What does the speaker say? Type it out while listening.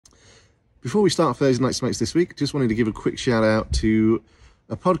Before we start Thursday Night Smokes this week, just wanted to give a quick shout out to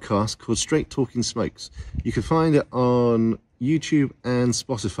a podcast called Straight Talking Smokes. You can find it on YouTube and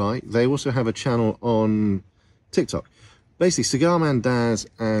Spotify. They also have a channel on TikTok. Basically, Cigar Man Daz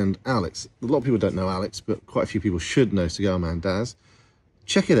and Alex. A lot of people don't know Alex, but quite a few people should know Cigar Man Daz.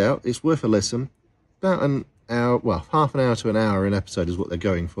 Check it out. It's worth a listen. About an hour, well, half an hour to an hour an episode is what they're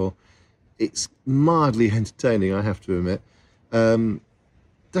going for. It's mildly entertaining, I have to admit.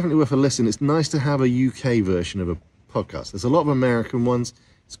 Definitely worth a listen. It's nice to have a UK version of a podcast. There's a lot of American ones.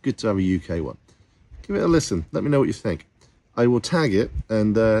 It's good to have a UK one. Give it a listen. Let me know what you think. I will tag it,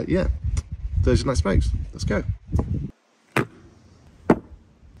 and yeah, Thursday Night Smokes. Let's go.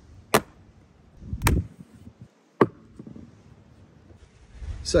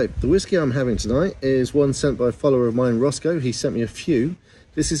 So, the whiskey I'm having tonight is one sent by a follower of mine, Roscoe. He sent me a few.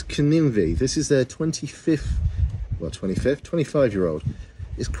 This is Kininvie. This is their 25-year-old.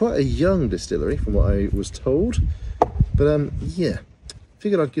 It's quite a young distillery from what I was told. But yeah,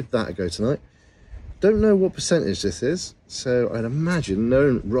 figured I'd give that a go tonight. Don't know what percentage this is, so I'd imagine,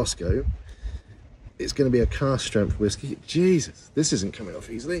 knowing Roscoe, it's going to be a cask strength whiskey. Jesus, this isn't coming off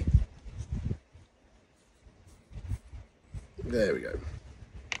easily. There we go.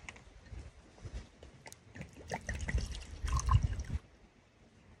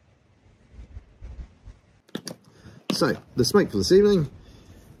 So, the smoke for this evening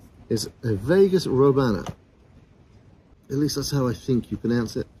is a Vegas Robaina. At least that's how I think you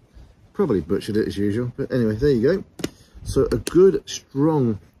pronounce it. Probably butchered it as usual, but anyway, there you go. So a good,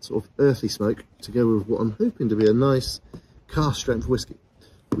 strong, sort of earthy smoke to go with what I'm hoping to be a nice cask strength whiskey.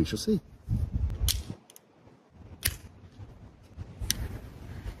 We shall see.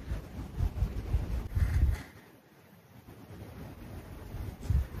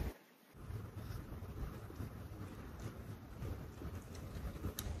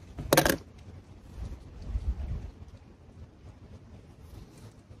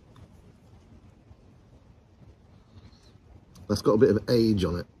 That's got a bit of age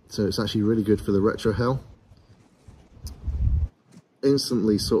on it, so it's actually really good for the retro hell.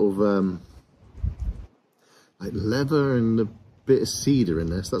 Instantly sort of like leather and a bit of cedar in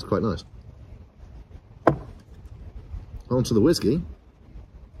there, so that's quite nice. On to the whiskey.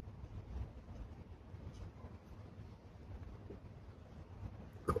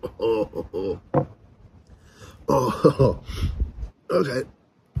 Oh, okay.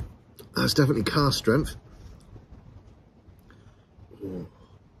 That's definitely cask strength. Oh.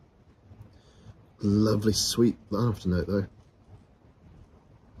 Lovely sweet afternote though.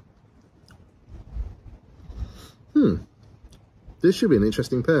 This should be an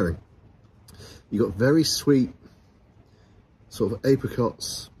interesting pairing. You got very sweet sort of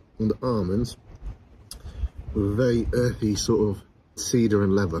apricots and almonds with a very earthy sort of cedar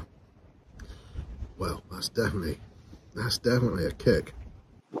and leather. Well, that's definitely a kick.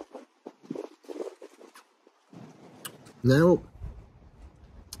 Now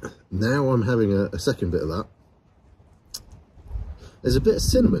I'm having a second bit of that. There's a bit of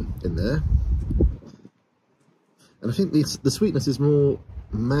cinnamon in there. And I think the sweetness is more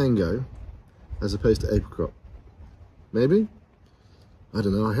mango as opposed to apricot. Maybe? I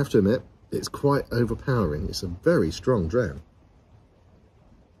don't know, I have to admit, it's quite overpowering. It's a very strong dram.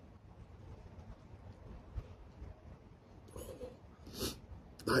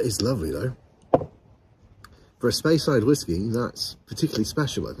 That is lovely though. For a Speyside whiskey, that's particularly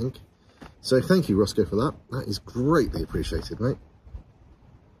special, I think. So thank you, Roscoe, for that. That is greatly appreciated, mate.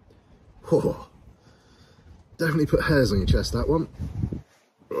 Oh, definitely put hairs on your chest, that one.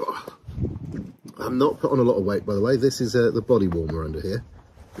 Oh. I'm not put on a lot of weight, by the way. This is the body warmer under here,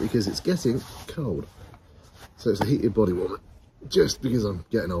 because it's getting cold. So it's a heated body warmer, just because I'm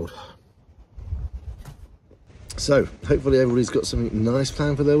getting old. So, hopefully everybody's got something nice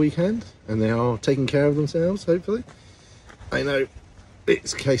planned for their weekend, and they are taking care of themselves, hopefully. I know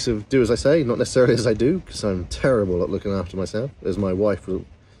it's a case of do as I say, not necessarily as I do, because I'm terrible at looking after myself, as my wife will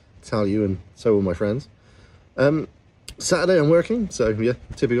tell you, and so will my friends. Saturday I'm working, so yeah,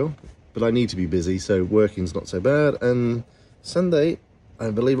 typical, but I need to be busy, so working's not so bad. And Sunday, I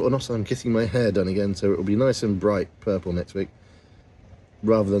believe it or not, I'm getting my hair done again, so it'll be nice and bright purple next week,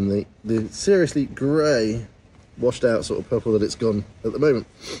 rather than the seriously grey, washed out sort of purple that it's gone at the moment.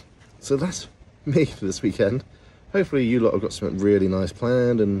 So that's me for this weekend. Hopefully you lot have got something really nice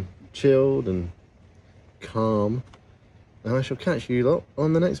planned and chilled and calm, and I shall catch you lot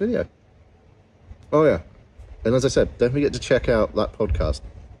on the next video. Oh yeah, and as I said, don't forget to check out that podcast,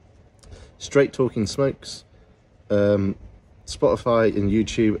 Straight Talking Smokes, Spotify and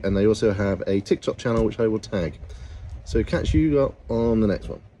YouTube, and they also have a TikTok channel which I will tag. So catch you lot on the next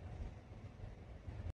one.